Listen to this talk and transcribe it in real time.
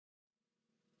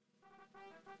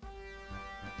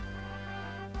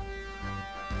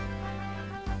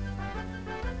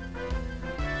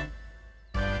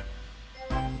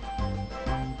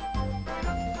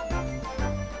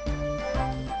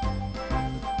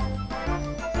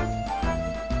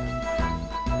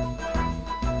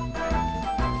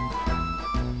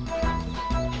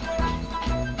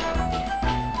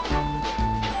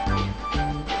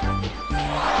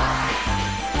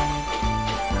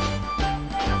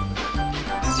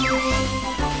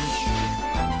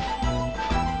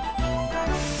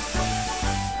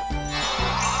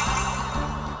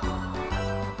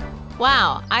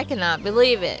Wow, I cannot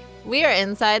believe it. We are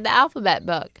inside the alphabet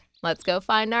book. Let's go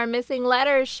find our missing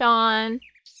letters, Shawn.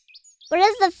 What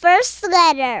is the first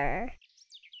letter?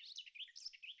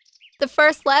 The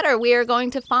first letter we are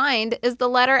going to find is the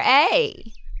letter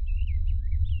A.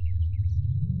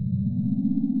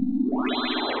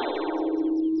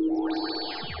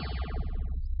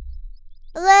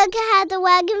 Look, I had the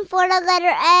wagon for the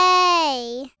letter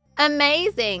A.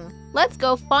 Amazing! Let's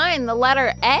go find the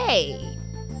letter A.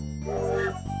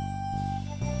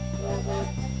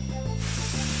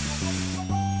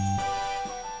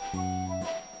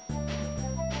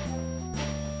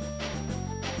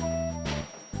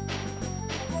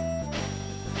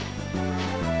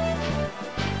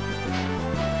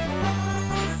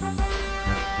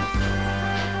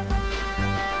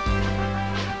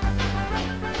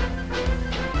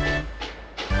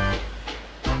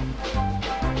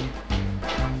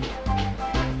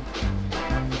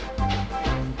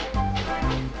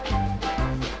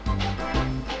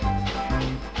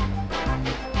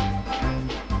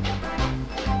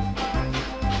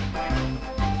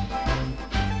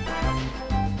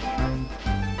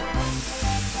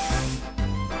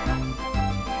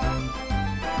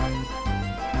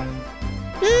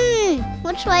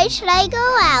 Which way should I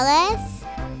go, Alice?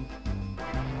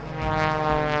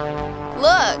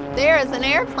 Look, there is an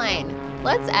airplane.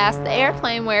 Let's ask the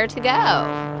airplane where to go.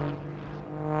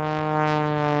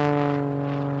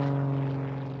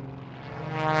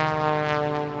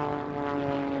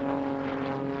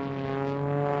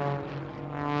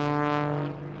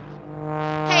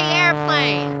 Hey,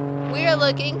 airplane! We are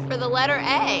looking for the letter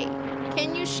A.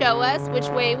 Can you show us which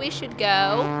way we should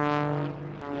go?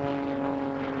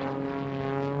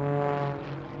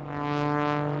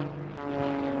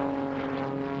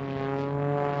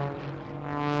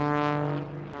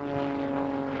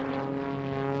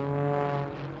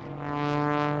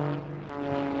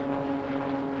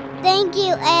 Thank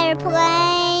you,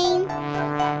 airplane.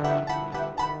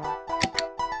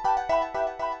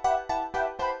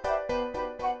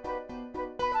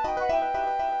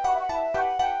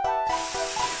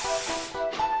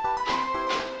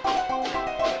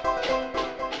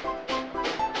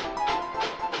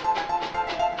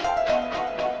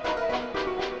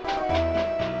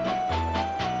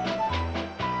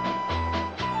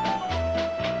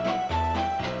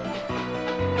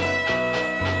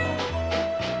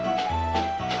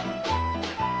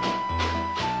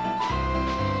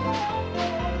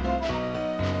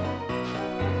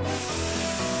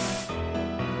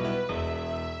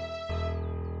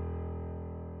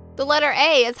 The letter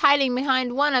A is hiding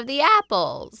behind one of the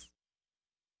apples.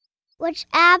 Which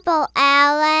apple,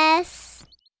 Alice?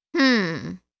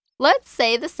 Let's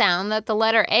say the sound that the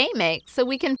letter A makes so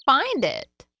we can find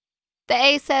it. The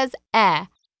A says eh.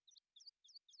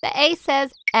 The A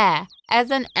says eh as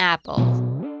an apple.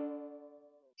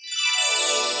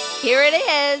 Here it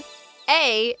is.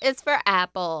 A is for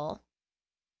apple.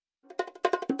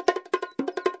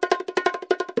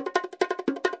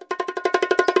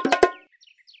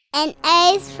 And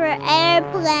A is for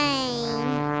airplane.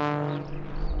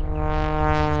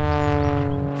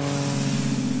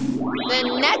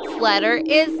 The next letter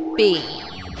is B.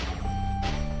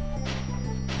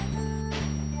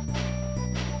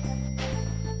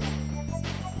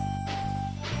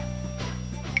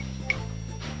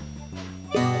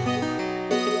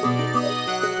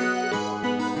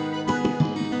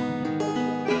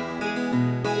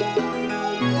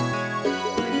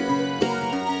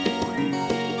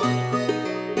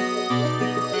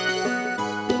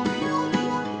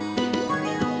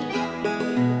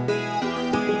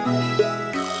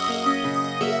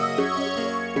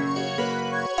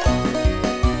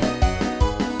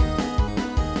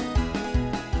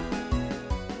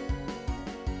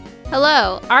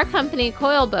 Hello, our company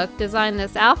Coilbook designed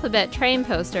this alphabet train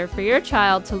poster for your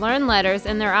child to learn letters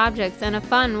and their objects in a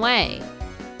fun way.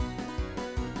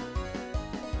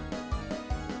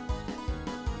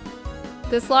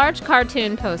 This large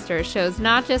cartoon poster shows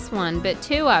not just one but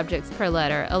two objects per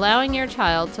letter, allowing your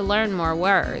child to learn more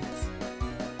words.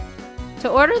 To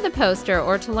order the poster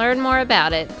or to learn more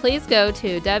about it, please go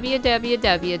to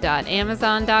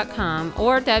www.amazon.com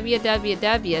or www.ebay.com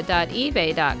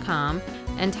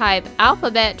and type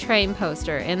Alphabet Train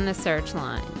Poster in the search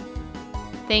line.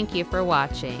 Thank you for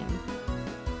watching.